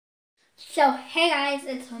So hey guys,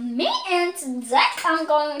 it's me, and today I'm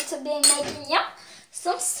going to be making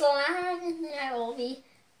some slime, and I will be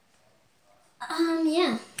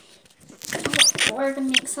we're gonna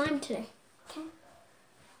make slime today. Okay.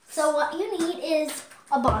 So what you need is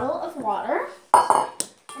a bottle of water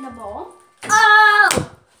and a bowl.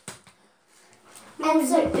 Oh! And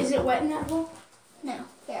is it wet in that bowl? No,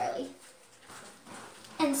 barely.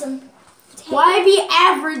 And some tape. Why be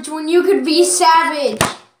average when you could be savage?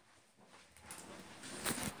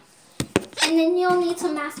 And then you'll need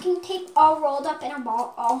some masking tape all rolled up in a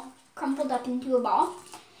ball, all crumpled up into a ball.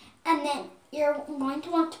 And then you're going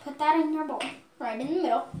to want to put that in your bowl, right in the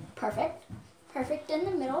middle. Perfect. Perfect in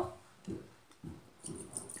the middle.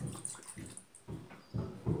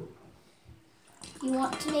 You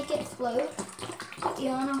want to make it float. You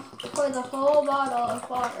want to pour the whole bottle of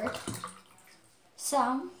water.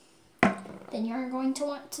 So, then you're going to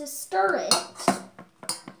want to stir it.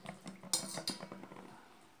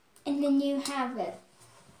 And then you have it.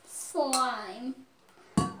 Slime.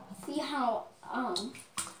 See how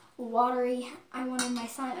watery I wanted my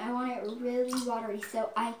slime. I want it really watery,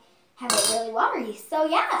 so I have it really watery. So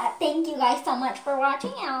yeah, thank you guys so much for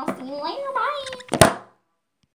watching, and I'll see you later. Bye.